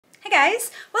Hey guys,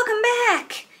 welcome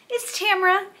back. It's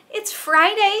Tamara, it's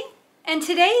Friday, and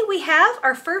today we have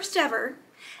our first ever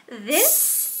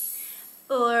this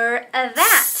or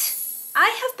that.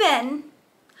 I have been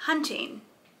hunting.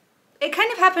 It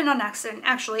kind of happened on accident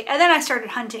actually, and then I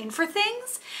started hunting for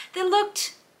things that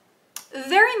looked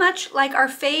very much like our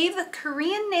fave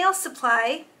Korean nail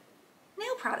supply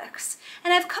nail products.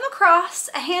 And I've come across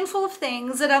a handful of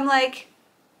things that I'm like,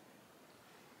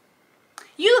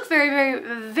 you look very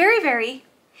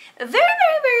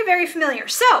familiar.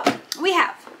 So we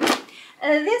have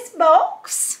this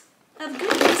box of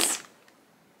goodies.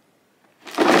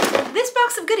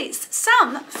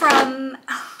 Some from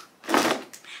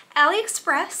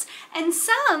AliExpress and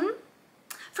some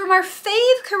from our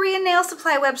fave Korean nail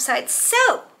supply website.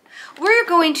 So we're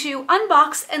going to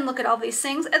unbox and look at all these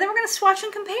things, and then we're going to swatch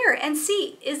and compare and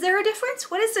see, is there a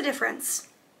difference? What is the difference?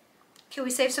 Can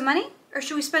we save some money or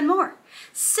should we spend more?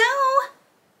 So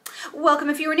welcome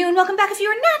if you are new and welcome back if you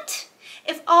are not.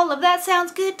 If all of that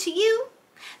sounds good to you,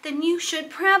 then you should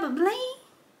probably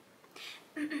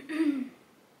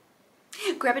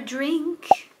grab a drink,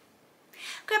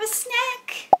 grab a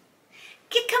snack,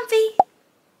 get comfy,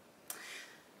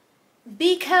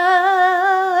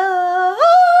 because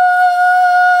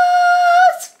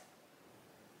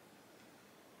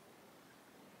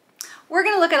we're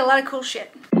gonna look at a lot of cool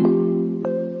shit.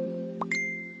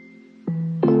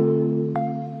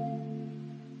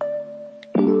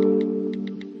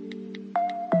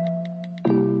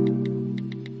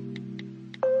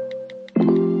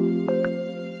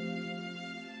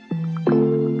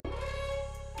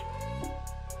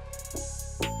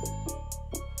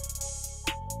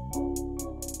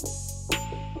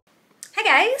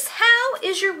 Guys, how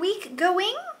is your week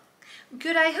going?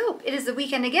 Good, I hope. It is the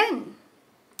weekend again.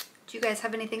 Do you guys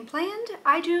have anything planned?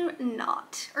 I do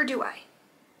not. Or do I?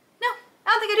 No, I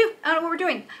don't think I do. I don't know what we're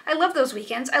doing. I love those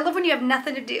weekends. I love when you have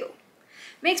nothing to do.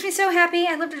 Makes me so happy.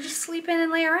 I love to just sleep in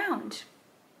and lay around.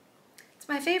 It's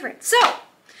my favorite. So,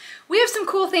 we have some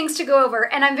cool things to go over,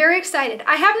 and I'm very excited.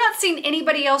 I have not seen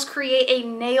anybody else create a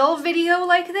nail video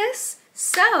like this.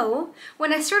 So,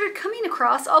 when I started coming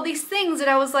across all these things that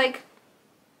I was like,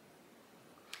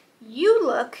 you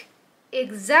look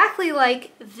exactly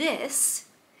like this,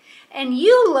 and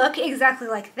you look exactly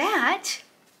like that,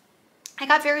 I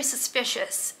got very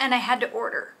suspicious and I had to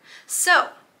order.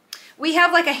 So we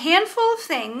have like a handful of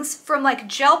things, from like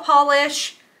gel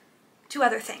polish to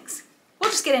other things. We'll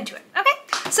just get into it, okay?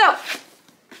 So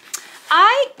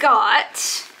I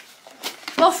got,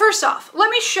 well, first off, let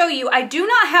me show you. I do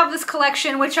not have this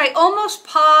collection, which I almost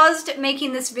paused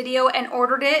making this video and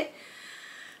ordered it,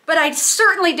 but I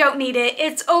certainly don't need it.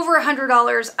 It's over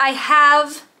 $100. I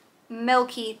have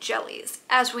milky jellies,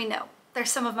 as we know. They're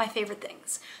some of my favorite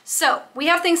things. So we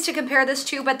have things to compare this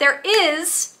to, but there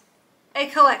is a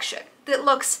collection that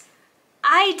looks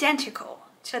identical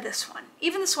to this one,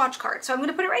 even the swatch card. So I'm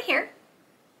gonna put it right here.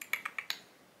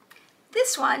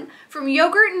 This one from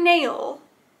Yogurt Nail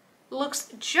looks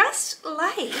just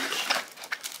like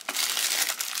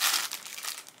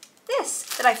this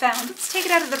that I found. Let's take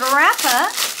it out of the wrapper.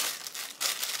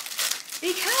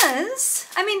 Because,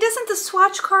 I mean, doesn't the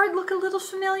swatch card look a little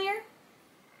familiar?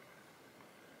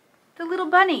 The little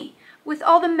bunny with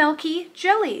all the milky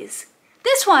jellies.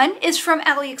 This one is from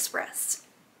AliExpress.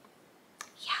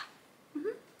 Yeah.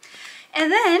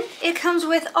 And then it comes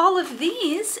with all of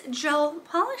these gel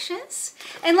polishes.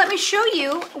 And let me show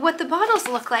you what the bottles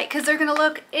look like, because they're going to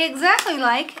look exactly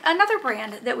like another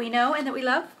brand that we know and that we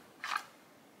love.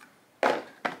 Look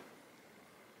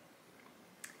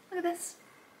at this.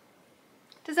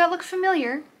 Does that look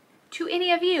familiar to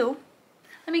any of you?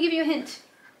 Let me give you a hint.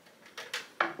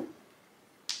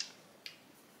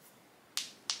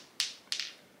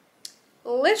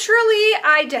 Literally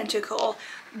identical.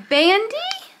 Bandy?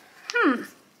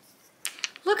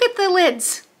 Look at the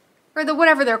lids, or the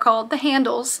whatever they're called, the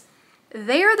handles.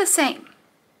 They are the same,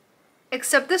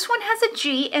 except this one has a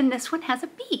G and this one has a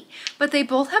B. But they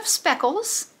both have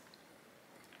speckles,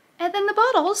 and then the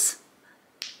bottles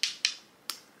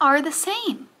are the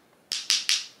same.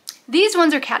 These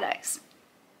ones are cat eyes.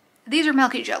 These are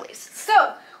milky jellies.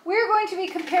 So we're going to be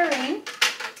comparing.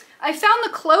 I found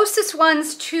the closest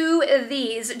ones to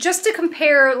these just to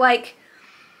compare, like,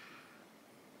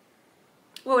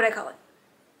 what would I call it?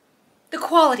 The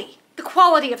quality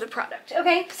of the product.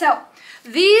 Okay, so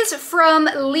these from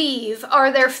Leave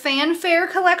are their Fanfare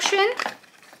collection.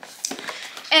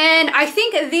 And I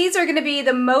think these are going to be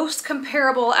the most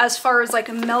comparable as far as like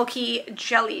milky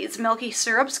jellies, milky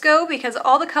syrups go, because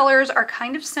all the colors are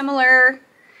kind of similar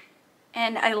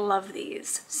and I love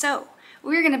these. So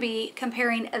we're going to be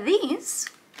comparing these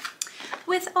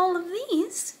with all of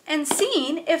these and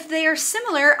seeing if they are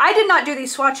similar. I did not do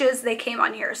these swatches, they came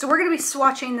on here. So we're gonna be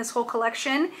swatching this whole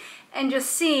collection and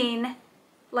just seeing,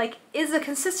 like, is the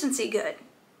consistency good?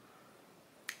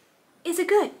 Is it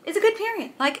good? Is it good,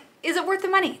 period? Like, is it worth the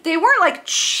money? They weren't like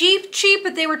cheap,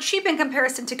 but they were cheap in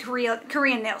comparison to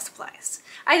Korean nail supplies.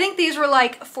 I think these were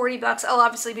like 40 bucks. I'll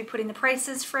obviously be putting the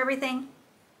prices for everything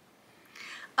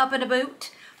up in a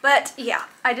boot. But yeah,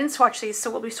 I didn't swatch these, so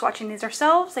we'll be swatching these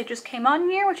ourselves. They just came on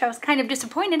here, which I was kind of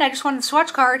disappointed. I just wanted the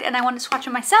swatch card and I wanted to swatch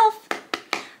them myself.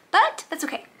 But that's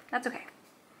okay. That's okay.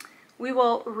 We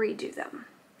will redo them.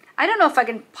 I don't know if I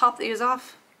can pop these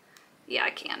off. Yeah,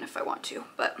 I can if I want to,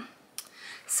 but...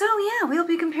 So yeah, we'll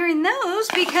be comparing those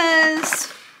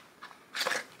because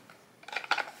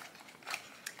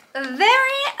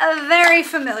very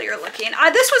familiar looking.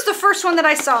 This was the first one that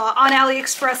I saw on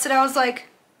AliExpress and I was like,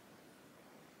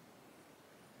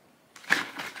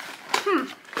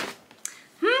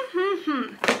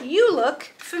 you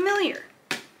look familiar.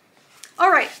 All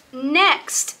right,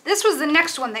 next, this was the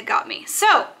next one that got me.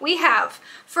 So we have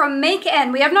from Make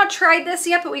N. We have not tried this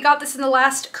yet, but we got this in the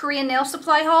last Korean nail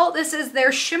supply haul. This is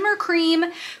their Shimmer Cream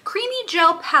Creamy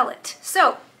Gel Palette.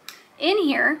 So in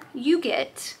here, you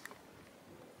get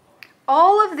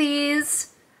all of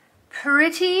these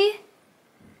pretty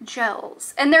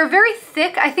gels. And they're very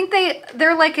thick. I think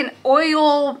they're like an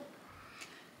oil,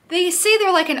 they say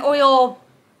they're like an oil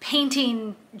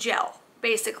painting gel,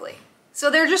 basically. So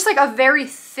they're just like a very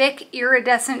thick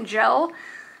iridescent gel.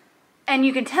 And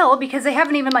you can tell because they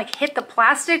haven't even like hit the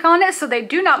plastic on it, so they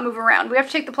do not move around. We have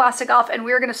to take the plastic off and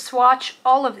we're gonna swatch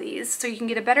all of these so you can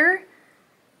get a better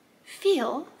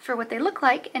feel for what they look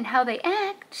like and how they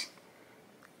act.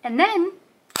 And then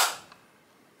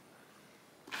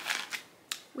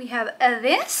we have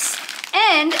this,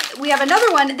 and we have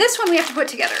another one. This one we have to put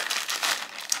together.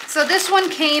 So this one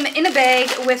came in a bag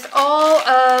with all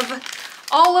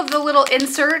of the little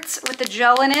inserts with the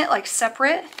gel in it, like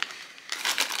separate.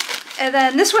 And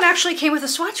then this one actually came with a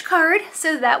swatch card,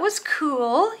 so that was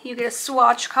cool. You get a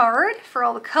swatch card for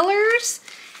all the colors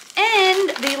and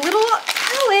the little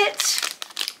palette,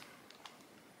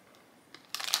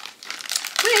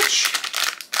 which,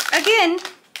 again,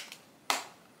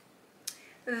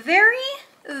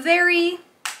 very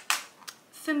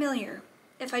familiar,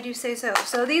 if I do say so.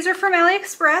 So these are from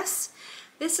AliExpress.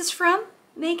 This is from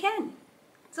Make N.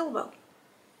 Zilbo.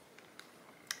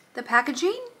 The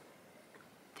packaging,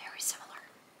 very similar.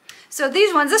 So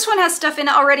these ones, this one has stuff in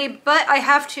it already, but I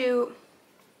have to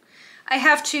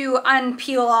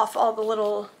unpeel off all the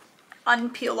little, I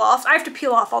have to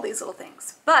peel off all these little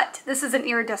things. But this is an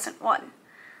iridescent one.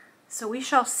 So we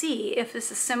shall see if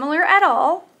this is similar at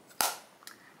all.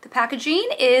 The packaging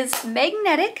is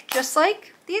magnetic, just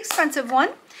like the expensive one.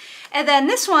 And then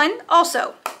this one,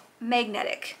 also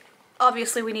magnetic.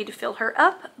 Obviously we need to fill her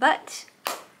up, but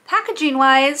packaging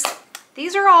wise,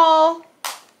 these are all,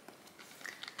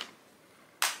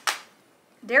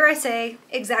 dare I say,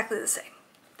 exactly the same.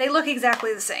 They look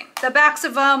exactly the same. The backs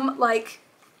of them, like,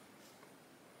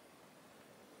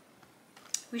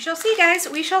 we shall see, guys,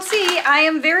 we shall see. I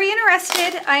am very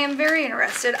interested. I am very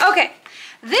interested. Okay,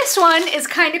 this one is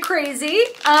kind of crazy.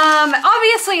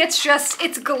 Obviously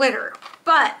it's glitter,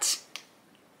 but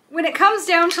when it comes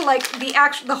down to like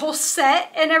the whole set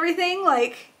and everything,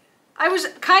 like, I was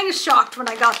kind of shocked when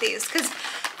I got these because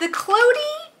the Clody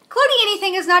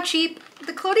anything is not cheap.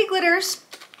 The Clody glitters,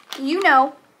 you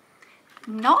know,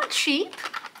 not cheap.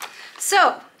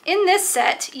 So in this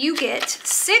set, you get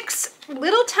 6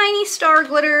 little tiny star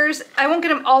glitters. I won't get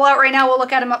them all out right now. We'll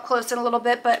look at them up close in a little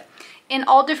bit, but in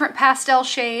all different pastel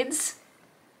shades.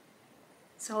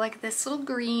 So like this little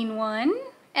green one.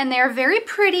 And they're very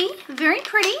pretty, very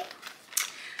pretty.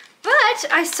 But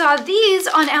I saw these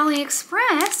on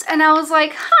AliExpress and I was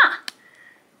like, huh,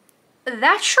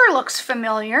 that sure looks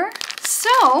familiar.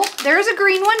 So there's a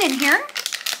green one in here.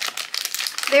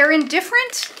 They're in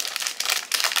different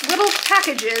little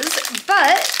packages,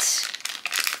 but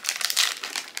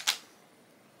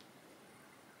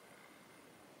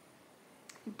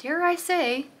dare I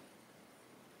say,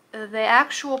 the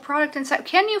actual product inside,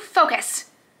 can you focus?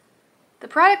 The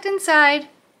product inside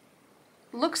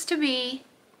looks to be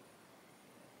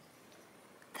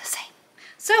the same.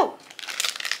 So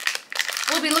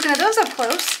we'll be looking at those up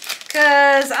close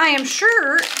because I am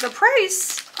sure the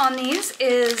price on these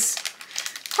is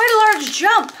quite a large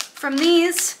jump from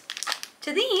these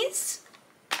to these.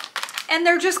 And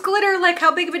they're just glitter. Like,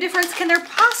 how big of a difference can there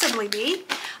possibly be?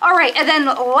 All right, and then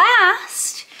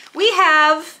last we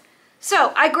have,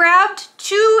 so I grabbed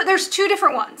there's 2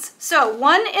 different ones. So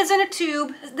one is in a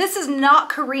tube. This is not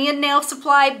Korean nail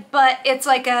supply, but it's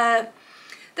like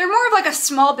They're more of like a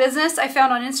small business I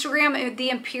found on Instagram, the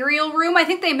Imperial Room. I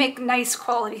think they make nice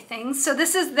quality things. So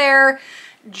this is their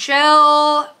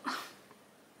gel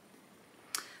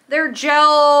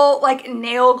like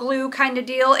nail glue kind of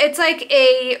deal. It's like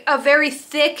a very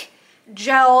thick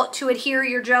gel to adhere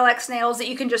your Gel X nails that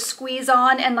you can just squeeze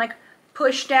on and like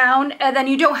push down, and then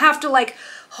you don't have to like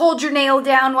hold your nail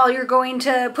down while you're going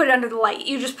to put it under the light.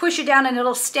 You just push it down and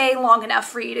it'll stay long enough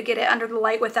for you to get it under the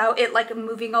light without it like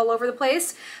moving all over the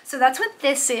place. So that's what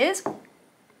this is.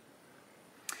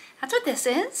 That's what this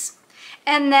is.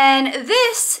 And then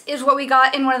this is what we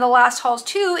got in one of the last hauls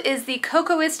too, is the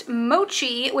Cocoist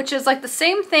Mochi, which is like the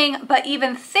same thing but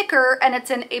even thicker, and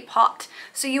it's in a pot.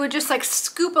 So you would just like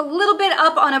scoop a little bit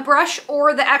up on a brush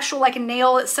or the actual like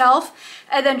nail itself,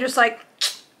 and then just like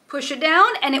push it down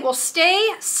and it will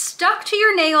stay stuck to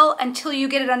your nail until you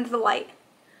get it under the light.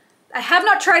 I have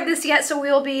not tried this yet, so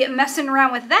we'll be messing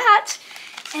around with that.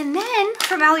 And then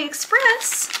from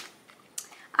AliExpress,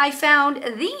 I found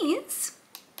these.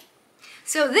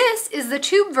 So this is the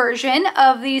tube version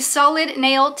of the Solid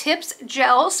Nail Tips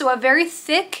Gel. So a very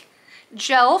thick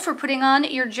gel for putting on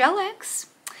your Gel X.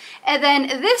 And then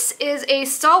this is a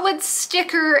solid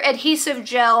sticker adhesive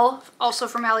gel, also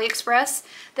from AliExpress,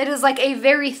 that is like a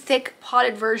very thick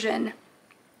potted version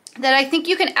that I think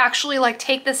you can actually like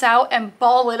take this out and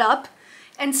ball it up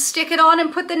and stick it on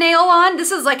and put the nail on.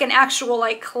 This is like an actual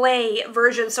like clay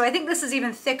version, so I think this is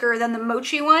even thicker than the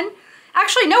Mochi one.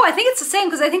 Actually, no, I think it's the same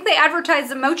because I think they advertise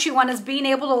the Mochi one as being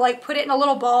able to like put it in a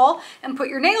little ball and put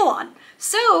your nail on.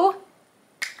 So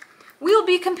we'll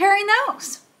be comparing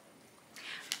those.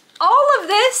 All of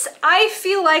this, I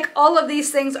feel like all of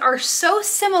these things are so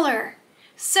similar.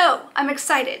 So I'm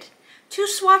excited to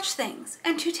swatch things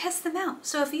and to test them out.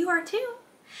 So if you are too,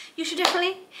 you should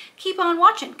definitely keep on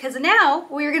watching, because now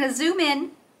we're gonna zoom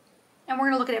in and we're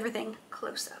gonna look at everything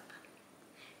close up.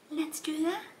 Let's do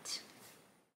that.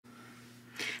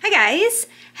 Hi guys,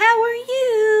 how are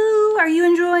you? Are you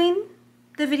enjoying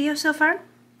the video so far?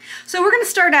 So we're gonna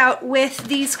start out with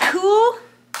these cool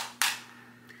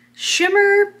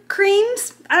shimmer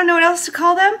creams. I don't know what else to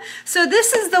call them. So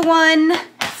this is the one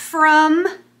from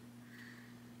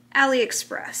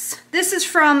AliExpress. This is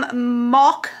from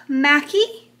Mock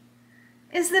Mackie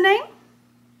is the name.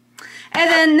 And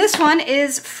then this one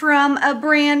is from a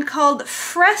brand called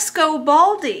Fresco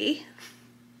Baldi.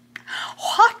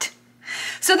 What?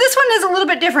 So this one is a little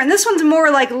bit different. This one's more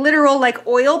like literal like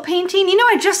oil painting. You know,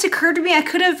 it just occurred to me I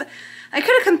could have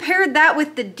compared that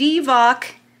with the Divock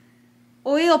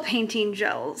oil painting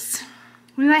gels.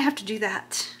 We might have to do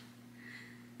that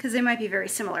because they might be very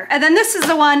similar. And then this is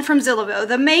the one from Zillabo,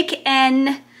 the Make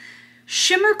N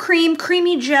Shimmer Cream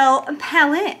Creamy Gel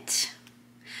Palette.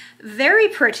 Very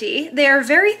pretty. They are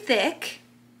very thick.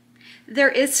 There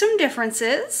is some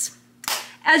differences,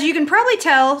 as you can probably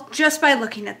tell just by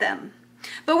looking at them.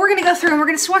 But we're gonna go through and we're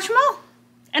gonna swatch them all.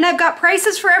 And I've got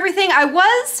prices for everything.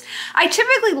 I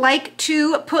typically like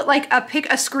to put like a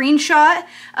screenshot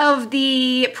of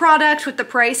the product with the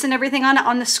price and everything on it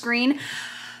on the screen.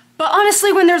 But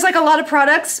honestly, when there's like a lot of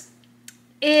products,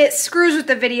 it screws with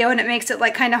the video and it makes it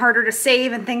like kind of harder to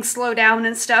save and things slow down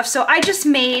and stuff. So I just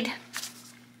made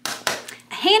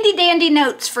handy dandy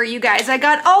notes for you guys. I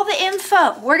got all the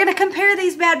info. We're gonna compare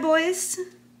these bad boys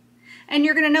and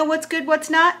you're gonna know what's good, what's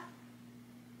not.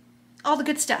 All the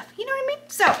good stuff, you know what I mean?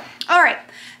 So, all right,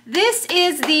 this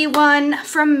is the one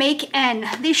from Make N,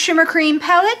 the Shimmer Cream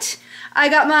Palette. I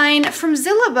got mine from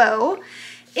Zillabo.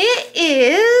 It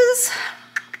is,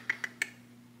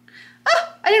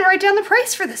 oh, I didn't write down the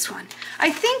price for this one. I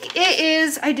think it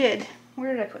is, I did.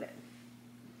 Where did I put it?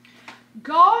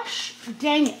 Gosh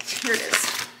dang it, here it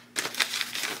is.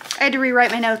 I had to rewrite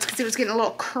my notes because it was getting a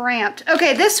little cramped.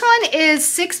 Okay, this one is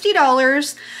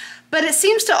 $60. But it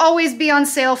seems to always be on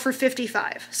sale for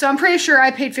 $55. So I'm pretty sure I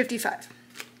paid $55.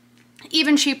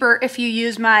 Even cheaper if you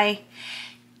use my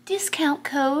discount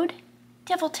code,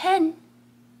 Devil10.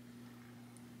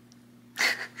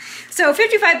 So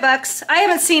 55 bucks. I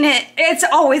haven't seen it. It's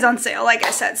always on sale, like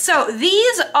I said. So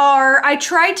these are, I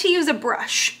tried to use a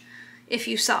brush, if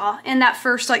you saw, in that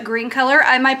first like green color.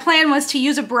 My plan was to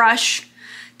use a brush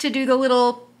to do the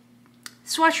little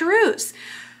swatcheroos.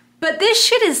 But this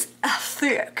shit is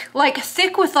thick, like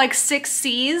thick with like 6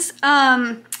 C's.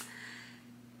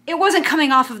 It wasn't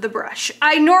coming off of the brush.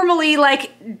 I normally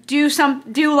like do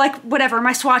like whatever,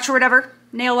 my swatch or whatever,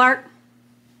 nail art,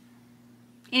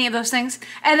 any of those things.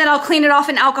 And then I'll clean it off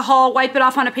in alcohol, wipe it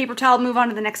off on a paper towel, move on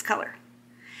to the next color.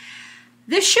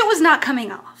 This shit was not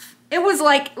coming off. It was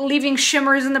like leaving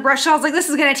shimmers in the brush. So I was like, this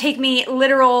is gonna take me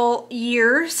literal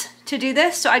years to do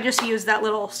this. So I just used that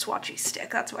little swatchy stick.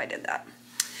 That's why I did that.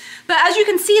 But as you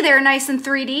can see, they're nice and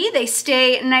 3D. They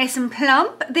stay nice and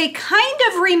plump. They kind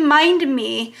of remind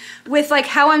me, with like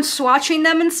how I'm swatching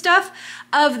them and stuff,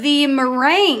 of the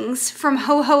meringues from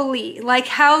Ho Ho Lee. Like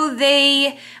how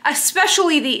they,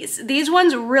 especially these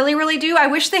ones really, really do. I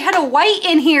wish they had a white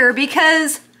in here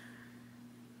because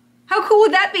how cool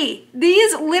would that be?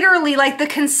 These literally, like the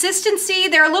consistency,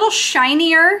 they're a little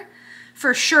shinier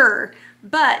for sure,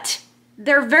 but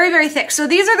they're very, very thick. So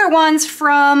these are the ones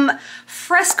from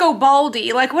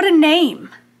Frescobaldi. Like, what a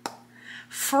name.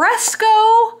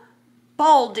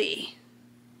 Frescobaldi.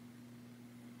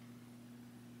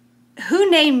 Who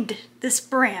named this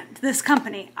brand, this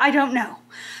company? I don't know.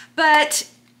 But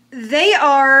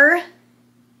they're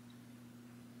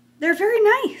very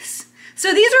nice.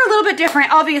 So these are a little bit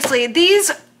different, obviously.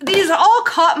 These all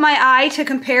caught my eye to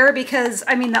compare because,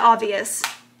 I mean, the obvious.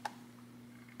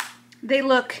 They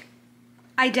look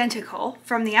identical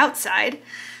from the outside.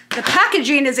 The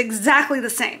packaging is exactly the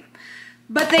same,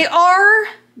 but they are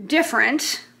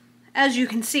different, as you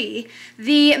can see.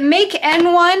 The Make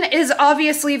N one is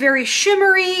obviously very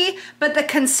shimmery, but the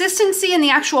consistency in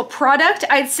the actual product,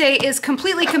 I'd say, is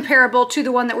completely comparable to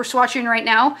the one that we're swatching right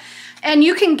now. And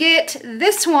you can get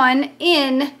this one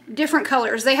in different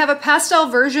colors. They have a pastel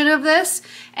version of this,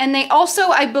 and they also,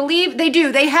 I believe,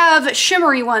 they have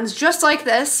shimmery ones just like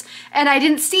this, and I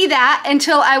didn't see that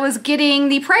until I was getting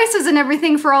the prices and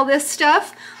everything for all this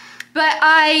stuff. But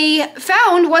I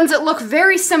found ones that look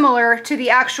very similar to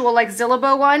the actual like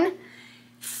Zillabo one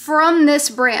from this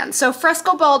brand. So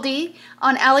Frescobaldi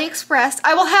on AliExpress.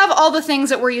 I will have all the things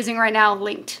that we're using right now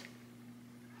linked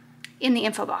in the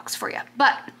info box for you.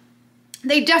 But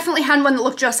they definitely had one that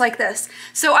looked just like this.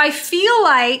 So I feel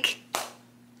like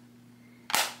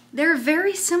they're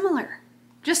very similar.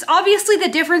 Just obviously the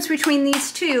difference between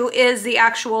these two is the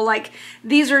actual, like,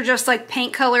 these are just like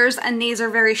paint colors and these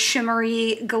are very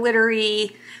shimmery,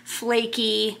 glittery,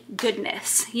 flaky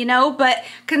goodness, you know? But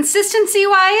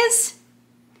consistency-wise,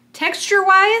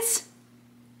 texture-wise,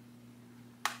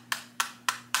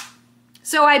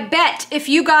 so I bet if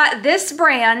you got this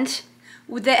brand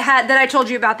that I told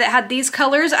you about that had these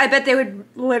colors, I bet they would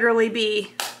literally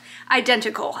be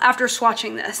identical after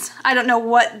swatching this. I don't know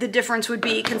what the difference would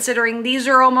be considering these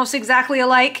are almost exactly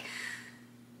alike.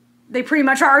 They pretty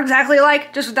much are exactly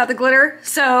alike, just without the glitter.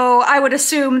 So I would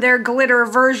assume their glitter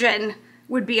version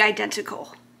would be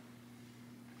identical.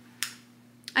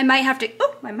 I might have to,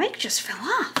 oh, my mic just fell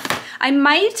off. I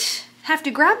might have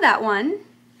to grab that one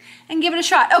and give it a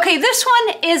shot. Okay, this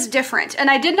one is different, and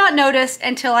I did not notice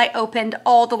until I opened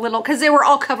all the little, because they were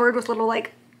all covered with little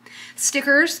like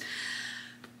stickers.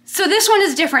 So this one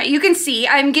is different. You can see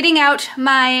I'm getting out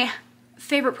my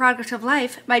favorite product of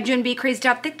life, my Junbi Crazy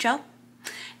Dab Thick Gel.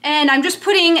 And I'm just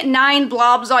putting 9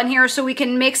 blobs on here so we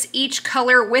can mix each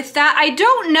color with that. I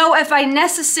don't know if I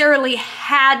necessarily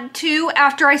had to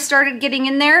after I started getting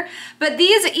in there, but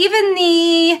these, even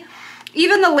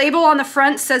the label on the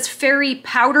front says Fairy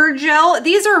Powder Gel.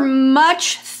 These are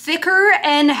much thicker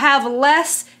and have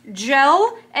less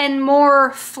gel and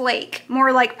more flake,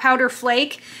 more like powder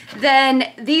flake than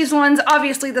these ones.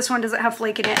 Obviously this one doesn't have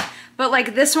flake in it, but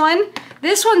like this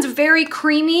one's very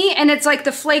creamy and it's like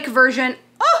the flake version.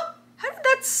 Oh, how did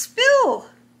that spill?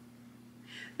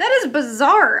 That is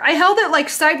bizarre. I held it like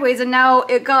sideways and now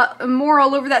it got more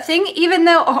all over that thing, even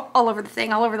though, oh, all over the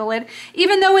thing, all over the lid.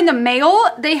 Even though in the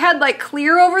mail, they had like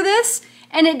clear over this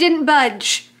and it didn't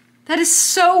budge. That is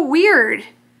so weird.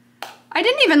 I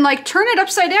didn't even like turn it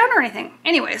upside down or anything.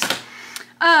 Anyways,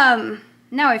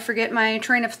 now I forget my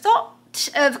train of thought,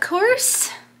 of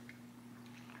course.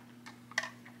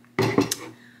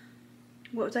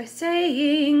 What was I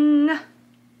saying?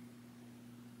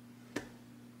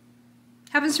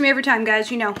 Happens to me every time,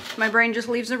 guys, you know. My brain just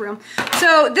leaves the room.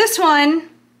 So this one,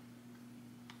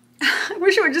 I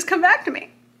wish it would just come back to me.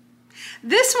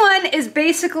 This one is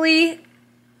basically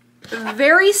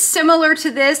very similar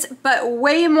to this, but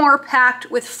way more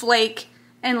packed with flake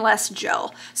and less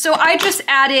gel. So I just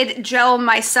added gel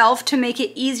myself to make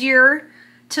it easier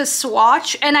to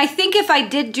swatch. And I think if I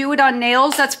did do it on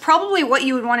nails, that's probably what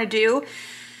you would want to do,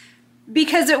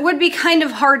 because it would be kind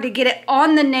of hard to get it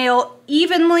on the nail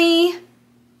evenly,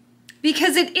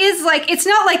 because it is like, it's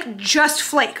not like just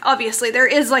flake, obviously. There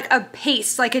is like a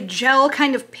paste, like a gel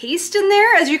kind of paste in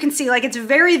there. As you can see, like it's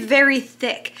very, very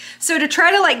thick. So to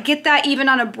try to like get that even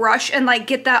on a brush and like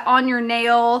get that on your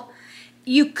nail,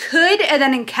 you could and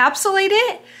then encapsulate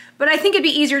it, but I think it'd be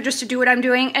easier just to do what I'm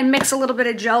doing and mix a little bit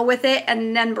of gel with it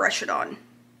and then brush it on.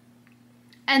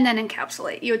 And then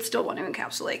encapsulate. You would still want to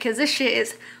encapsulate because this shit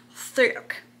is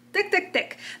thick. Thick, thick,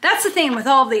 thick. That's the thing with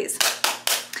all of these.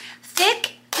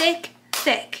 Thick, thick,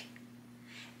 thick.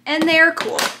 and they're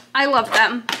cool. I love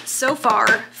them so far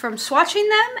from swatching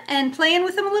them and playing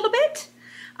with them a little bit.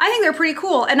 I think they're pretty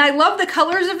cool, and I love the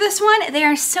colors of this one. They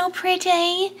are so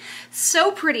pretty,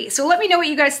 so pretty. So let me know what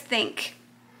you guys think.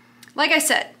 Like I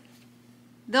said,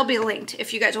 they'll be linked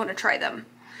if you guys want to try them.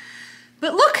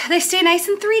 But look, they stay nice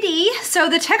and 3D, so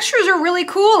the textures are really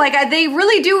cool. Like, they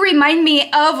really do remind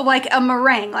me of like a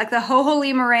meringue, like the Ho Ho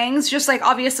Lee meringues. Just like,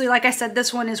 obviously, like I said,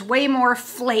 this one is way more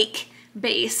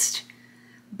flake-based.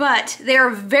 But they're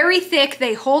very thick,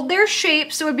 they hold their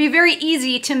shape, so it'd be very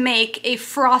easy to make a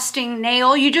frosting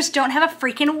nail. You just don't have a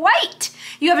freaking white.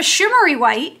 You have a shimmery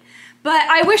white, but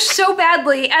I wish so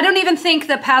badly, I don't even think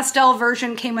the pastel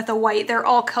version came with a white. They're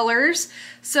all colors,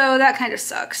 so that kind of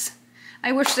sucks.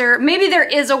 I wish maybe there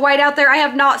is a white out there. I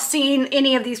have not seen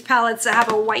any of these palettes that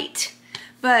have a white,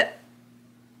 but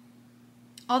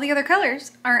all the other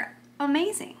colors are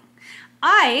amazing.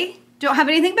 I don't have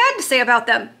anything bad to say about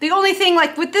them. The only thing,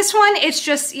 like with this one, it's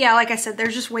just, yeah, like I said,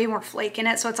 there's just way more flake in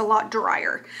it, so it's a lot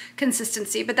drier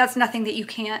consistency, but that's nothing that you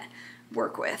can't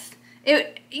work with.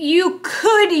 You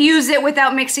could use it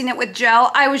without mixing it with gel.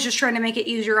 I was just trying to make it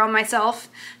easier on myself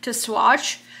to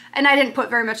swatch, and I didn't put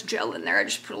very much gel in there. I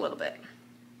just put a little bit.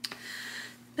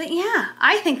 But yeah,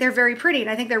 I think they're very pretty, and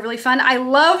I think they're really fun. I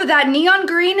love that neon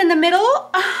green in the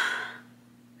middle.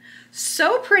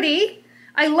 So pretty.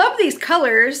 I love these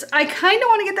colors. I kind of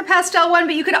want to get the pastel one,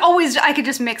 but you could always, I could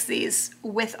just mix these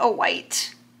with a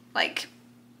white. Like,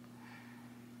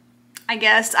 I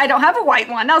guess I don't have a white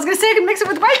one. I was going to say I could mix it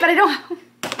with white, but I don't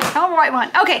have a white one.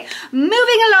 Okay,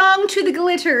 moving along to the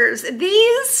glitters.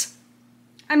 These,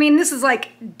 I mean, this is like,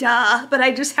 duh, but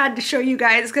I just had to show you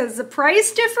guys because the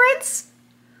price difference,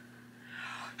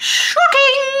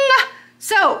 shocking!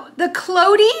 So, the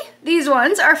Clody, these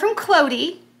ones are from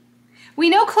Clody. We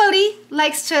know Clody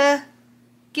likes to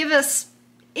give us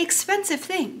expensive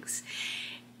things.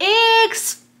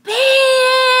 Expensive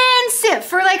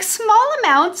for like small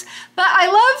amounts, but I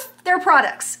love their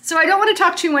products. So I don't want to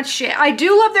talk too much shit. I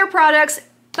do love their products,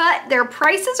 but their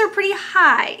prices are pretty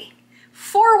high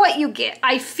for what you get,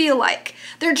 I feel like.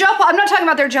 Their gel, I'm not talking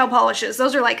about their gel polishes.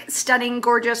 Those are like stunning,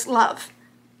 gorgeous, love.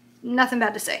 Nothing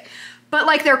bad to say. But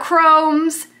like their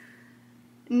chromes,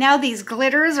 now these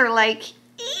glitters are like,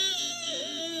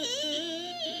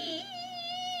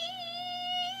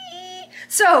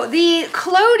 so the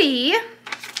Clody,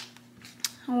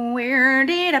 where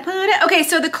did I put it? Okay,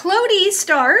 so the Clody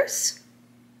stars,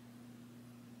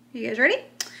 you guys ready?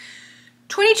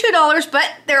 $22, but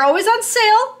they're always on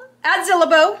sale at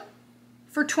Zillow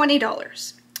for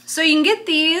 $20. So you can get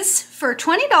these for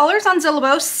 $20 on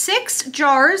Zillow, 6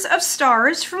 jars of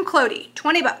stars from Clody,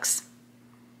 20 bucks.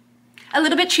 A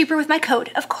little bit cheaper with my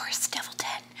code, of course,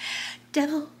 Devil10,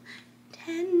 Devil10.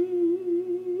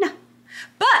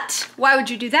 But why would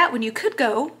you do that when you could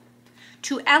go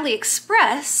to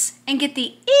AliExpress and get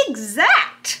the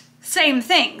exact same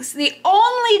things? The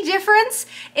only difference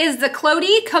is the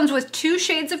Clody comes with 2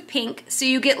 shades of pink. So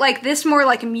you get like this more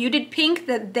like muted pink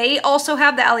that they also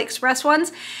have, the AliExpress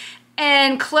ones.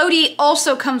 And Clody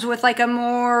also comes with like a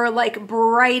more like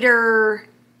brighter,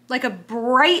 like a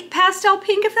bright pastel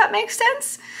pink, if that makes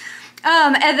sense.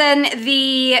 And then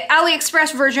the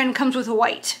AliExpress version comes with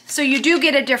white. So you do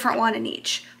get a different one in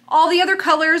each. All the other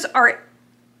colors are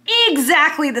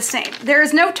exactly the same. There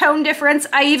is no tone difference.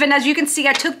 I even, as you can see,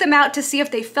 I took them out to see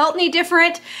if they felt any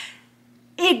different.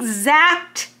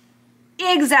 Exact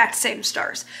same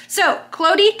stars. So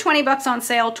Clody, 20 bucks on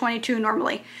sale, 22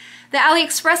 normally. The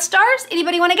AliExpress stars,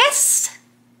 anybody want to guess?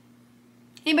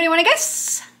 Anybody want to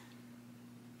guess?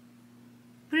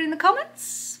 Put it in the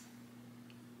comments.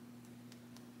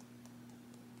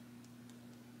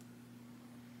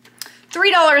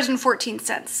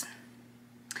 $3.14.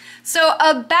 So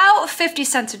about 50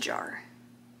 cents a jar.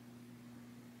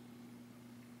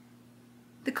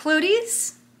 The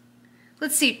Clodies,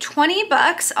 let's see, 20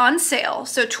 bucks on sale.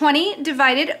 So 20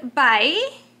 divided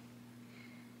by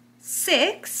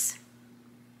 6.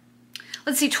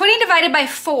 Let's see, 20 divided by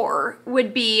 4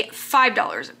 would be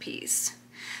 $5 a piece.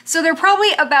 So they're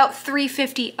probably about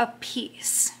 $3.50 a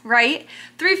piece, right?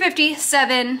 3.50,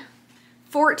 7,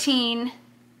 14.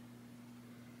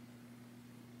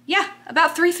 Yeah,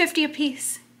 about $3.50 a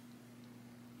piece.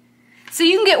 So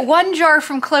you can get 1 jar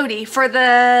from Clody for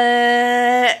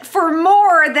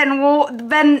more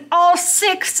than all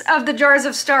 6 of the jars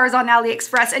of stars on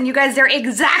AliExpress. And you guys, they're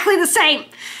exactly the same.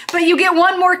 But you get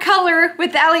 1 more color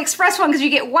with the AliExpress one because you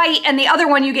get white, and the other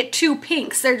one you get 2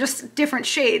 pinks. They're just different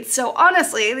shades. So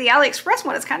honestly, the AliExpress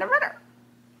one is kind of better.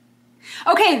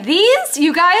 Okay, these,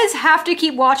 you guys have to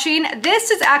keep watching. This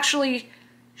is actually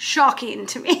shocking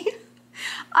to me.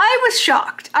 I was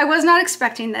shocked. I was not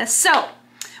expecting this. So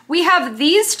we have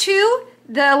these two.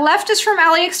 The left is from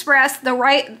AliExpress.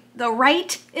 The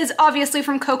right is obviously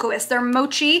from Cocoist. They're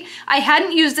mochi. I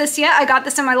hadn't used this yet. I got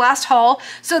this in my last haul.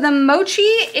 So the mochi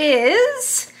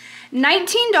is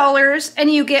 $19 and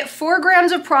you get 4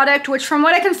 grams of product, which from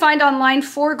what I can find online,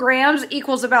 4 grams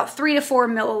equals about 3 to 4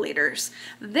 milliliters.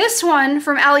 This one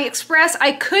from AliExpress,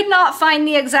 I could not find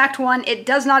the exact one. It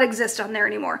does not exist on there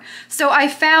anymore. So I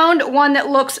found one that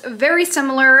looks very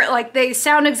similar, like they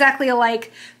sound exactly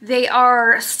alike. They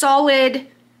are solid,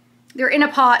 they're in a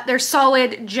pot, they're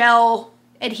solid gel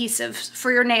adhesives for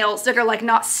your nails that are like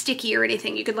not sticky or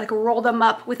anything. You could like roll them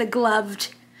up with a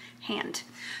gloved hand.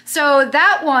 So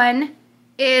that one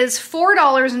is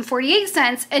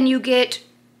 $4.48 and you get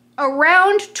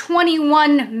around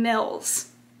 21 mils.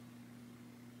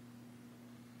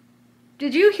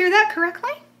 Did you hear that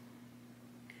correctly?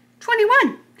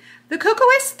 21. The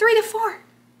Cocoist, 3 to 4.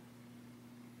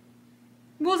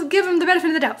 We'll give them the benefit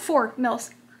of the doubt, 4 mils.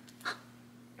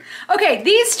 Okay,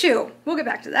 these two, we'll get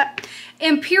back to that.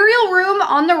 Imperial Room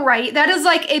on the right, that is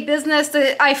like a business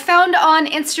that I found on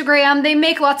Instagram. They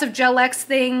make lots of Gel-X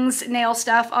things, nail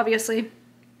stuff, obviously.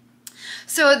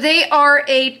 So they are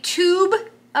a tube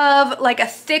of like a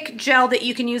thick gel that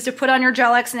you can use to put on your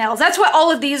Gel-X nails. That's what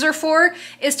all of these are for,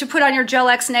 is to put on your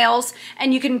Gel-X nails.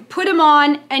 And you can put them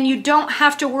on and you don't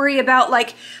have to worry about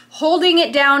like holding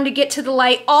it down to get to the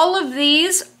light. All of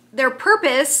these, their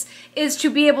purpose is to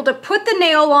be able to put the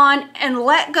nail on and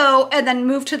let go and then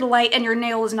move to the light and your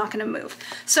nail is not gonna move.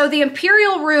 So the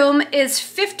Imperial Room is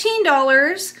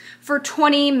 $15 for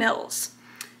 20 mils.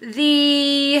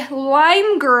 The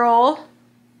Lime Girl,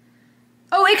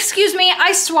 oh, excuse me,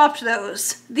 I swapped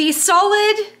those. The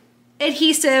solid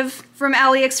adhesive from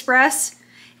AliExpress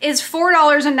is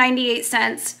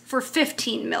 $4.98 for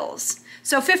 15 mils.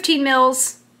 So 15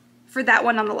 mils for that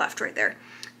one on the left right there.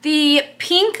 The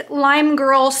pink Lime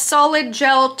Girl solid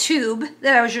gel tube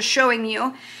that I was just showing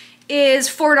you is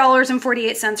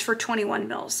 $4.48 for 21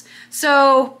 mils.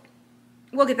 So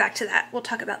we'll get back to that. We'll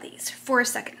talk about these for a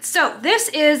second. So this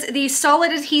is the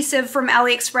solid adhesive from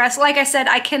AliExpress. Like I said,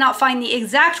 I cannot find the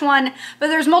exact one, but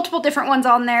there's multiple different ones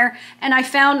on there. And I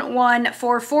found one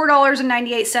for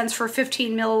 $4.98 for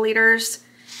 15 milliliters.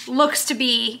 Looks to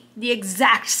be the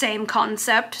exact same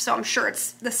concept, so I'm sure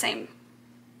it's the same.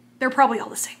 They're probably all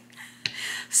the same.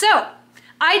 So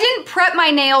I didn't prep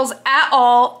my nails at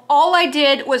all. All I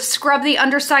did was scrub the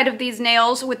underside of these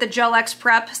nails with the Gel-X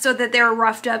prep so that they're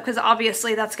roughed up, because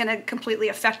obviously that's going to completely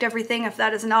affect everything if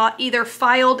that is not either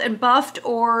filed and buffed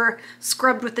or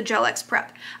scrubbed with the Gel-X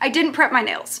prep. I didn't prep my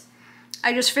nails.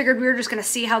 I just figured we were just going to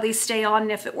see how these stay on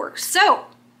and if it works. So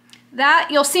that,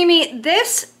 you'll see me,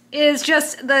 this is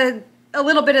just a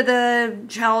little bit of the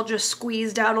gel just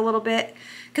squeezed out a little bit,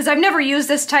 because I've never used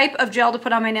this type of gel to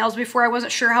put on my nails before. I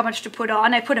wasn't sure how much to put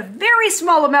on. I put a very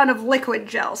small amount of liquid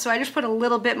gel, so I just put a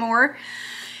little bit more.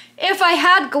 If I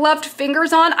had gloved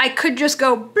fingers on, I could just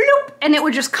go bloop and it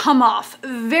would just come off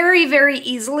very, very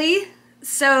easily.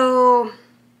 So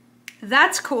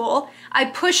that's cool. I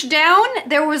pushed down,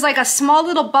 there was like a small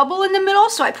little bubble in the middle,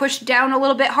 so I pushed down a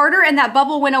little bit harder and that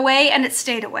bubble went away and it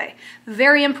stayed away.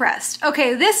 Very impressed.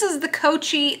 Okay, this is the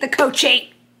Coochie Moochie.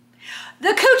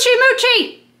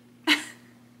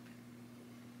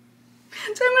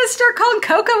 So I'm gonna start calling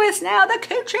Cocoist now, the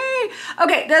Coochie.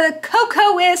 Okay, the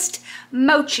Cocoist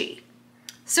Mochi.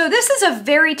 So this is a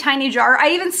very tiny jar. I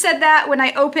even said that when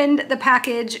I opened the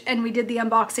package and we did the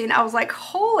unboxing. I was like,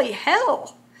 holy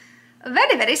hell,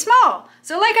 very, very small.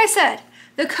 So like I said,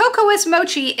 the Cocoist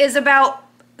Mochi is about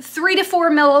 3 to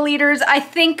 4 milliliters, I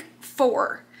think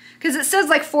 4. Because it says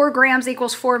like 4 grams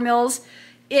equals 4 mils.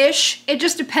 Ish. It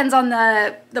just depends on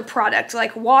the product.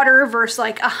 Like water versus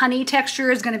like a honey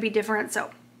texture is going to be different, so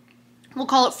we'll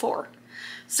call it 4.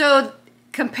 So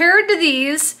compared to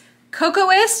these,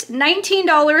 Cocoist,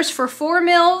 $19 for 4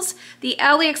 mils. The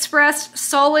AliExpress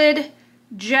solid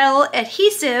gel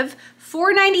adhesive,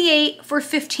 $4.98 for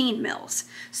 15 mils.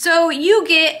 So you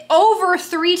get over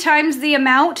 3 times the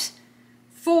amount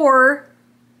for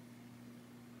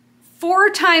 4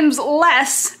 times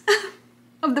less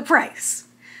of the price.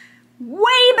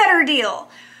 Way better deal.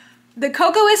 The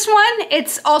Cocoist one,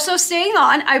 it's also staying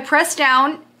on. I pressed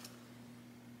down,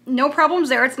 no problems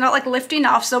there. It's not like lifting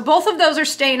off. So both of those are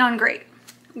staying on great.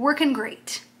 Working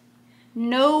great.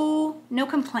 No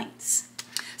complaints.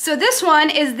 So this one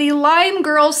is the Lime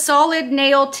Girl Solid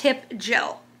Nail Tip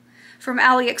Gel from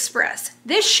AliExpress.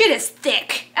 This shit is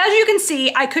thick. As you can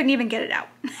see, I couldn't even get it out.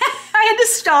 I had to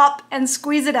stop and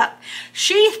squeeze it up.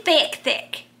 She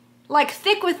thick. Like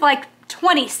thick with like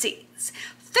 20 seeds.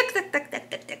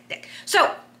 Thick.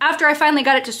 So after I finally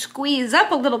got it to squeeze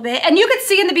up a little bit, and you could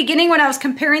see in the beginning when I was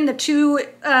comparing the two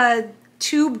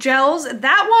tube gels,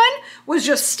 that one was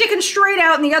just sticking straight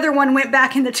out and the other one went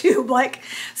back in the tube. Like,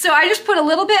 so I just put a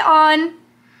little bit on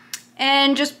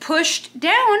and just pushed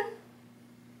down,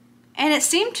 and it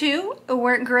seemed to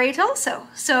work great also.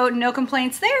 So no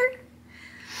complaints there.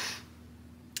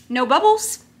 No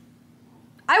bubbles.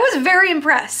 I was very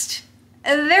impressed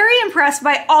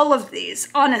by all of these,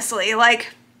 honestly.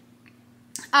 Like,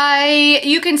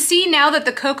 you can see now that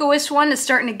the cocoa-ist one is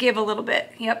starting to give a little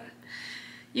bit. Yep.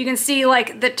 You can see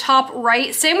like the top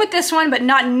right. Same with this one, but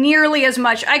not nearly as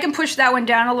much. I can push that one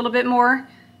down a little bit more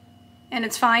and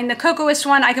it's fine. The cocoa-ist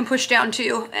one I can push down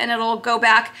too and it'll go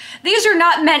back. These are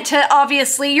not meant to,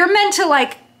 obviously, you're meant to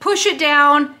like push it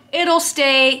down, it'll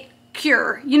stay,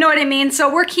 cure. You know what I mean?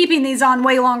 So we're keeping these on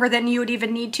way longer than you would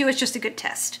even need to. It's just a good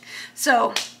test.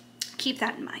 So keep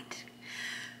that in mind.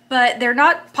 But they're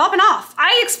not popping off.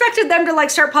 I expected them to like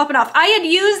start popping off. I had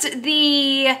used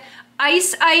the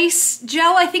ice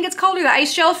gel, I think it's called, or the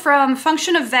ice gel from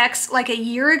Function of Vex like a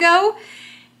year ago,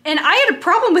 and I had a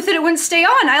problem with it. It wouldn't stay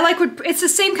on. It's the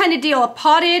same kind of deal, a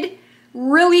potted,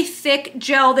 really thick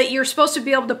gel that you're supposed to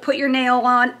be able to put your nail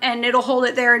on and it'll hold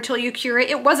it there until you cure it.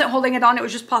 It wasn't holding it on, it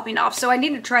was just popping off. So I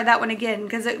need to try that one again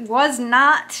because it was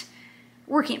not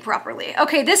working properly.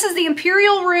 Okay, this is the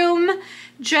Imperial Room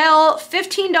gel,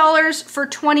 $15 for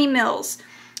 20 mils.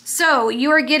 So you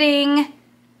are getting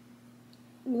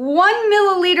 1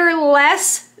 milliliter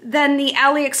less than the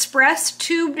AliExpress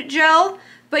tube gel,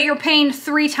 but you're paying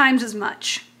 3 times as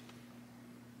much.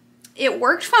 It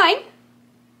worked fine,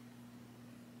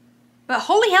 but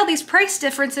holy hell, these price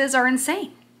differences are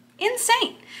insane.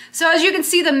 Insane. So as you can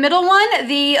see, the middle one,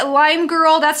 the Lime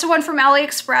Girl, that's the one from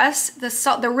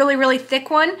AliExpress, the really, really thick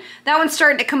one. That one's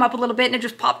starting to come up a little bit and it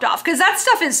just popped off because that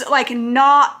stuff is like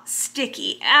not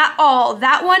sticky at all.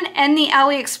 That one and the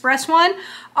AliExpress one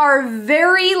are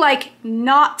very like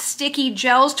not sticky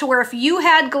gels to where if you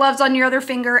had gloves on your other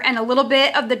finger and a little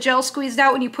bit of the gel squeezed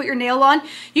out when you put your nail on,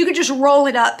 you could just roll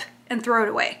it up and throw it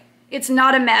away. It's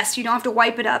not a mess. You don't have to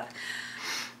wipe it up.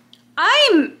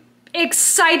 I'm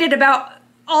excited about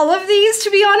all of these,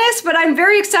 to be honest, but I'm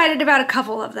very excited about a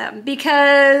couple of them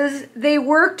because they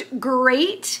worked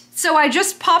great. So I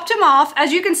just popped them off.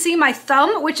 As you can see, my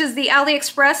thumb, which is the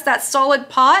AliExpress, that solid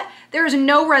pot, there is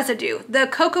no residue. The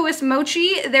cocoa-ist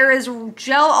mochi, there is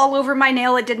gel all over my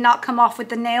nail. It did not come off with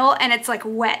the nail and it's like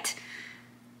wet.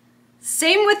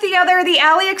 Same with the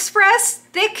AliExpress,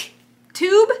 thick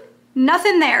tube,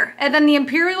 nothing there. And then the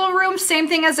Imperial Room, same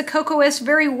thing as the cocoa-ist,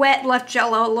 very wet, left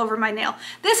gel all over my nail.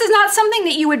 This is not something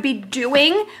that you would be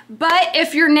doing, but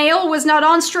if your nail was not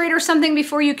on straight or something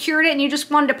before you cured it and you just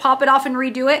wanted to pop it off and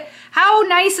redo it, how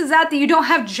nice is that you don't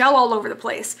have gel all over the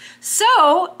place?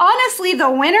 So honestly, the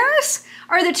winners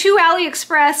are the 2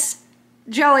 AliExpress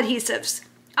gel adhesives.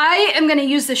 I am gonna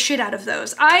use the shit out of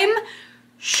those. I'm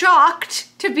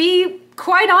shocked, to be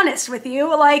quite honest with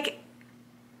you. Like,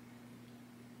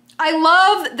 I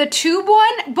love the tube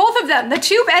one, both of them, the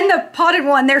tube and the potted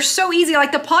one. They're so easy.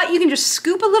 Like the pot, you can just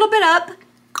scoop a little bit up.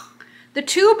 The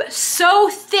tube, so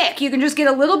thick, you can just get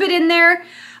a little bit in there.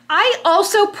 I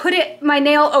also put my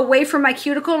nail away from my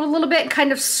cuticle a little bit and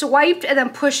kind of swiped and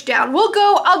then pushed down.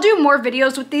 I'll do more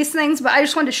videos with these things, but I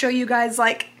just wanted to show you guys,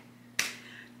 like,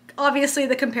 obviously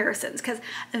the comparisons, because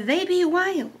they be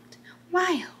wild,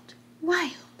 wild,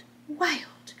 wild,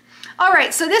 wild. All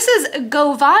right, so this is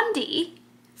Govandi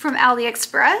from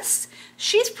AliExpress.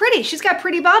 She's pretty. She's got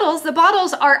pretty bottles. The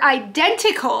bottles are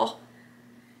identical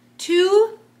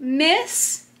to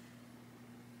Miss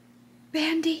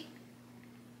Bandy,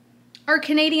 our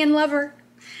Canadian lover.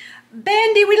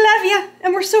 Bandy, we love you,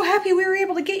 and we're so happy we were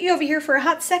able to get you over here for a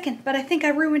hot second, but I think I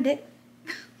ruined it.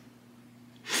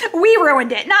 We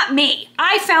ruined it, not me.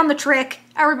 I found the trick.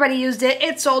 Everybody used it.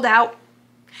 It sold out.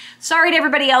 Sorry to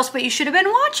everybody else, but you should have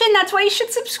been watching. That's why you should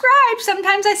subscribe.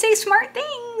 Sometimes I say smart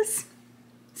things.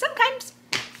 Sometimes.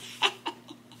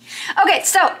 Okay,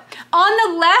 so on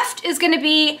the left is going to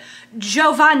be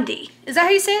Govandi. Is that how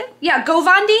you say it? Yeah,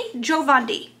 Govandi,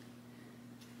 Govandi.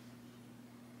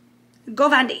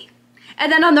 Govandi.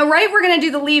 And then on the right, we're going to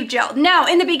do the leave gel. Now,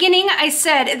 in the beginning, I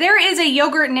said there is a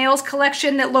yogurt nails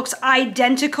collection that looks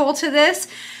identical to this.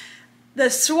 The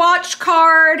swatch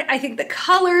card, I think the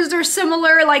colors are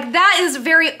similar. Like, that is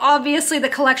very obviously the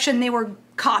collection they were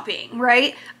copying,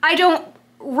 right?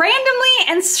 Randomly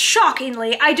and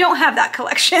shockingly, I don't have that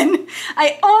collection.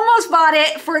 I almost bought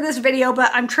it for this video,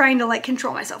 but I'm trying to like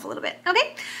control myself a little bit,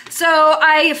 okay? So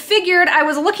I figured, I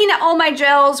was looking at all my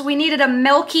gels. We needed a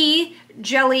milky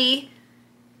jelly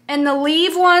and the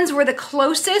leave ones were the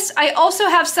closest. I also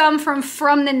have some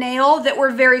from the nail that were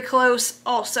very close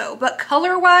also, but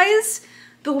color-wise,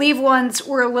 the leave ones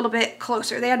were a little bit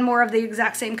closer. They had more of the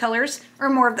exact same colors, or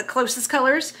more of the closest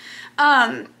colors.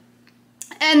 And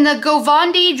the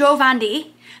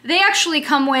Giovanni, they actually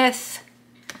come with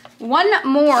one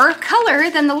more color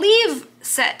than the leave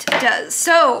set does.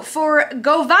 So for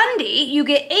Giovanni, you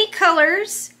get 8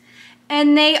 colors,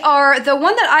 and they are, the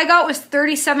one that I got was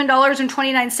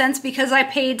 $37.29 because I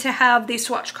paid to have the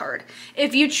swatch card.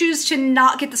 If you choose to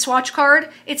not get the swatch card,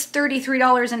 it's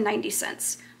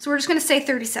 $33.90. So we're just gonna say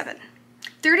 37.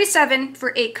 37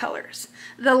 for 8 colors.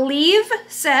 The leave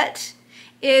set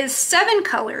is 7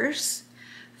 colors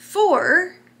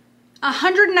for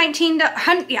 $119.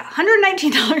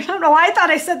 I don't know why I thought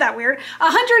I said that weird.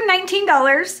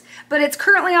 $119, but it's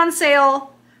currently on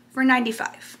sale for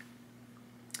 $95.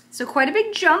 So quite a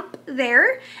big jump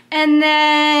there. And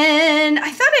then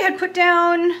I thought I had put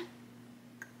down,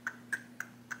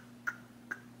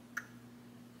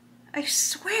 I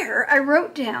swear I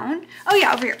wrote down, oh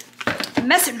yeah, over here. I'm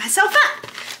messing myself up.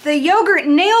 The yogurt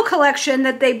nail collection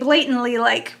that they blatantly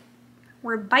like,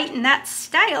 we're biting that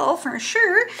style for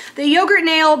sure. The yogurt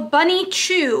nail bunny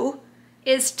chew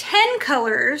is 10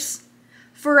 colors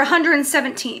for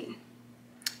 $117.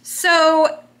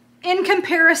 So in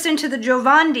comparison to the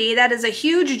Giovanni, that is a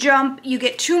huge jump. You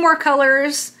get 2 more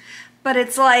colors, but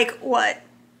it's like, what,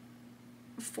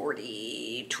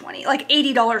 40, 20, like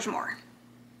 $80 more.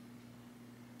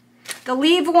 The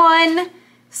leave one,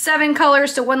 7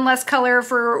 colors to 1 less color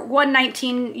for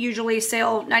 $119, usually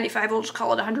sale $95, we'll just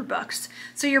call it $100.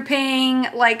 So you're paying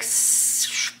like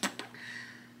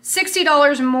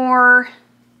 $60 more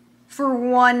for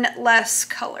 1 less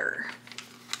color.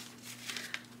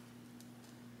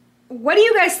 What do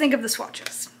you guys think of the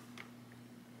swatches?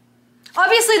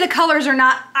 Obviously the colors are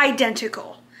not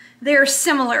identical. They're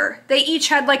similar. They each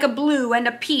had like a blue and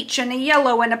a peach and a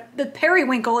yellow, and the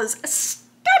periwinkle is stunning.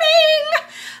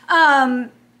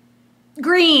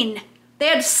 Green. They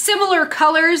had similar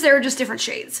colors, they were just different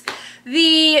shades.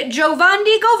 The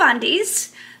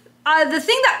Giovanni's, the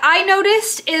thing that I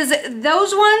noticed is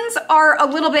those ones are a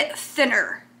little bit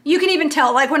thinner. You can even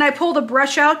tell, like when I pull the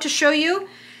brush out to show you,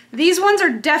 these ones are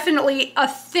definitely a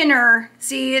thinner,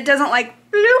 see, it doesn't like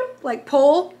bloop, like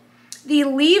pull. The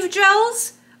leave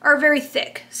gels are very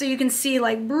thick, so you can see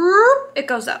like bloop, it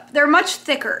goes up. They're much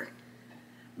thicker.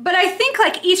 But I think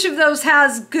like each of those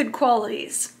has good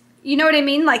qualities. You know what I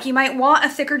mean? Like you might want a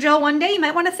thicker gel one day, you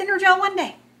might want a thinner gel one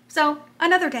day. So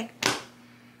another day.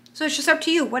 So it's just up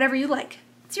to you, whatever you like.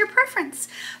 It's your preference.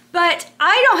 But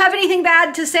I don't have anything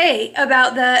bad to say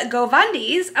about the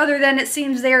Giovanni's other than it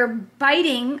seems they're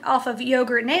biting off of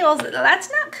yogurt nails.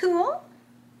 That's not cool.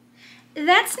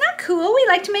 That's not cool. We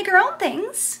like to make our own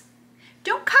things.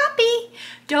 Don't copy.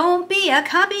 Don't be a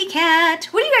copycat.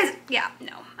 What do you guys, yeah,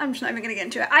 no, I'm just not even gonna get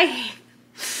into it. I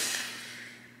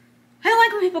don't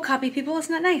like when people copy people. It's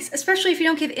not nice, especially if you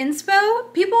don't give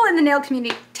inspo. People in the nail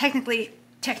community, technically,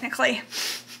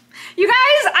 you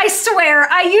guys, I swear,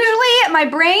 my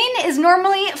brain is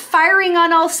normally firing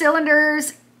on all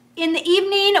cylinders in the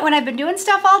evening when I've been doing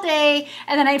stuff all day,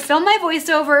 and then I film my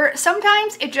voiceover.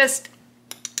 Sometimes it just,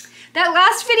 that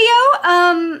last video,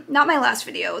 not my last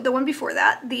video, the one before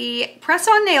that, the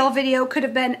press-on nail video could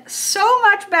have been so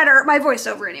much better, my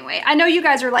voiceover anyway. I know you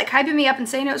guys are like hyping me up and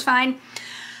saying it was fine.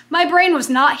 My brain was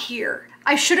not here.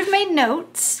 I should have made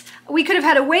notes. We could have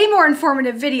had a way more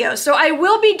informative video. So I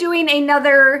will be doing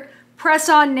another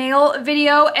press-on nail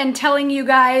video and telling you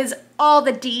guys all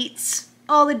the deets.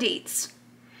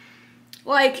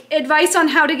 Like advice on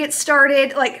how to get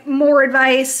started, like more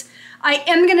advice. I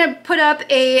am gonna put up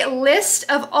a list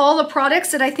of all the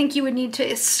products that I think you would need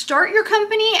to start your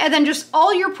company, and then just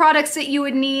all your products that you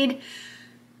would need,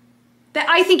 that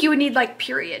I think you would need, like,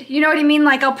 period. You know what I mean?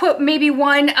 Like I'll put maybe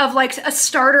one of like a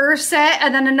starter set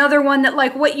and then another one that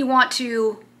like what you want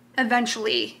to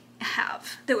eventually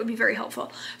have. That would be very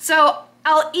helpful. So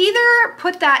I'll either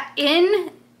put that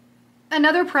in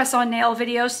another press-on nail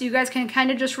video so you guys can kind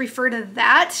of just refer to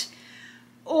that,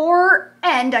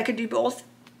 and I could do both.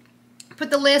 Put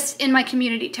the list in my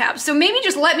community tab. So maybe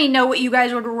just let me know what you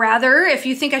guys would rather, if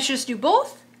you think I should just do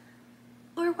both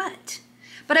or what.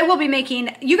 But I will be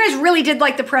making, you guys really did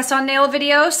like the press-on nail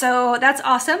video, so that's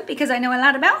awesome because I know a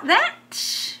lot about that.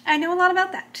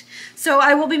 So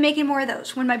I will be making more of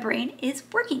those when my brain is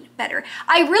working better.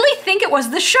 I really think it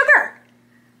was the sugar.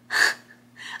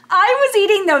 I was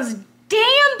eating those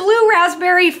damn blue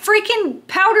raspberry freaking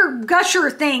powder gusher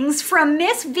things from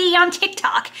Miss V on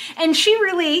TikTok, and she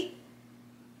really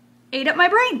ate up my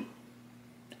brain.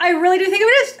 I really do think it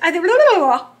is. I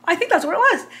think that's what it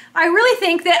was. I really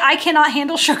think that I cannot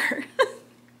handle sugar.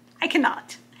 I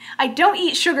cannot. I don't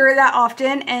eat sugar that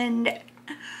often, and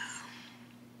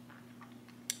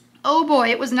oh boy,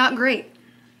 it was not great.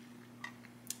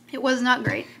 It was not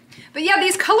great. But yeah,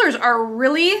 these colors are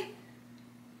really,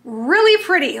 really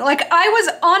pretty. Like, I was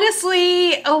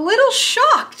honestly a little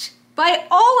shocked by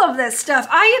all of this stuff.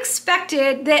 I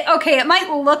expected that, okay, it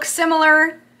might look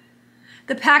similar.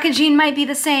 The packaging might be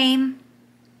the same,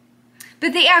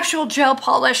 but the actual gel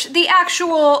polish, the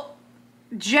actual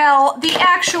gel, the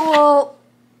actual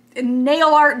nail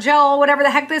art gel, whatever the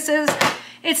heck this is,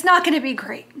 it's not going to be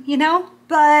great, you know?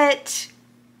 But,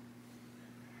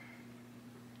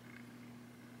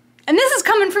 and this is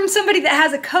coming from somebody that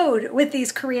has a code with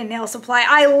these Korean Nail Supply.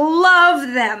 I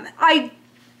love them.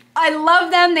 I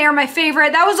love them. They are my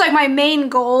favorite. That was like my main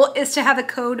goal, is to have a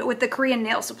code with the Korean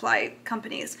Nail Supply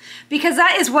companies, because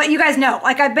that is what you guys know.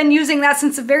 Like, I've been using that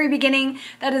since the very beginning.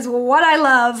 That is what I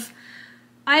love.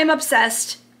 I am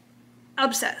obsessed.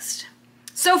 Obsessed.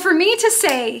 So for me to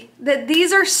say that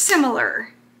these are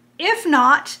similar, if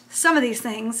not some of these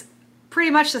things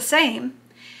pretty much the same,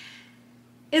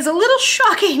 is a little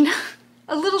shocking.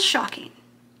 A little shocking.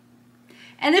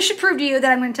 And this should prove to you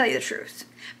that I'm going to tell you the truth.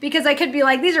 Because I could be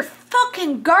like, these are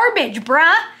fucking garbage,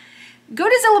 bruh. Go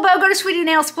to Zillabo, go to Sweetie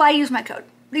Nail Supply, use my code.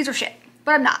 These are shit,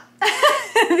 but I'm not.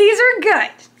 These are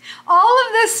good. All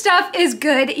of this stuff is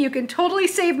good. You can totally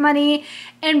save money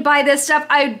and buy this stuff.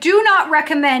 I do not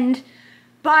recommend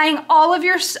buying all of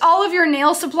your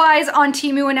nail supplies on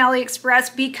Temu and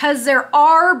AliExpress, because there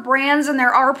are brands and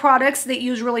there are products that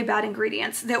use really bad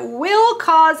ingredients that will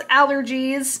cause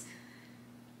allergies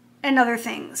and other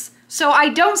things. So I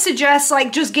don't suggest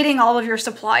like just getting all of your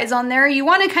supplies on there. You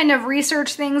want to kind of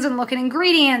research things and look at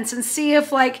ingredients and see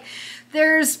if like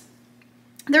there's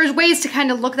ways to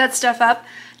kind of look that stuff up.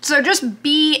 So just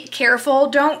be careful.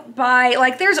 Don't buy,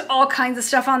 like, there's all kinds of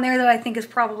stuff on there that I think is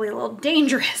probably a little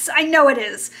dangerous. I know it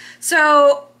is.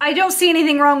 So I don't see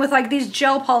anything wrong with like these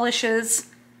gel polishes.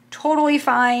 Totally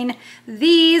fine.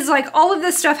 These, like, all of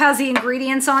this stuff has the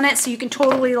ingredients on it, so you can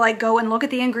totally like go and look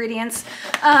at the ingredients.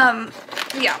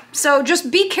 Yeah, so just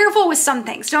be careful with some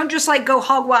things. Don't just like go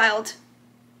hog wild.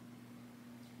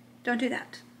 Don't do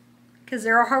that, because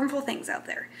there are harmful things out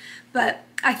there. But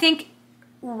I think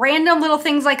random little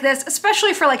things like this,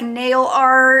 especially for like nail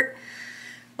art,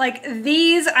 like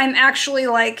these, I'm actually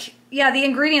like, yeah, the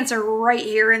ingredients are right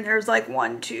here, and there's like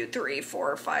 1, 2, 3,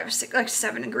 4, 5, 6, like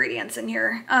 7 ingredients in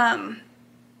here. I'm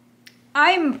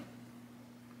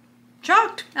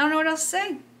shocked. I don't know what else to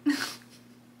say.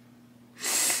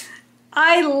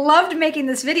 I loved making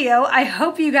this video. I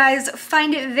hope you guys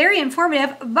find it very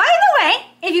informative. By the way,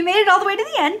 if you made it all the way to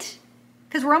the end,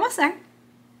 because we're almost there,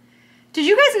 did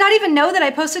you guys not even know that I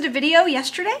posted a video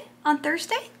yesterday on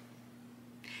Thursday?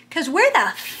 Because where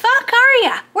the fuck are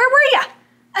ya? Where were ya?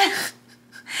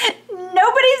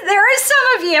 Nobody's there. Is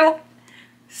some of you.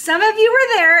 Some of you were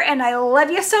there, and I love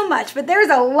you so much, but there's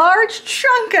a large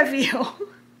chunk of you.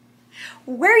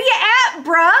 Where you at,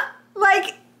 bruh?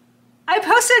 Like, I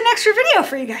posted an extra video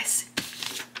for you guys.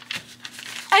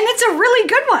 And it's a really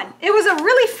good one. It was a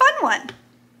really fun one.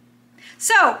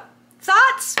 So,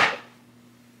 thoughts?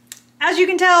 As you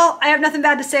can tell, I have nothing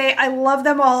bad to say. I love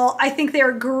them all. I think they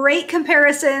are great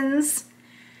comparisons.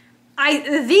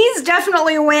 These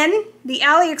definitely win the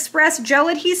AliExpress gel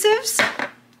adhesives.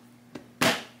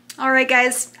 All right,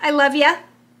 guys, I love ya,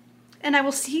 and I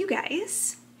will see you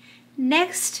guys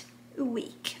next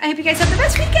week. I hope you guys have the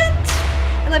best weekend.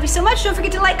 I love you so much. Don't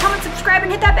forget to like, comment, subscribe,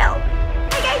 and hit that bell.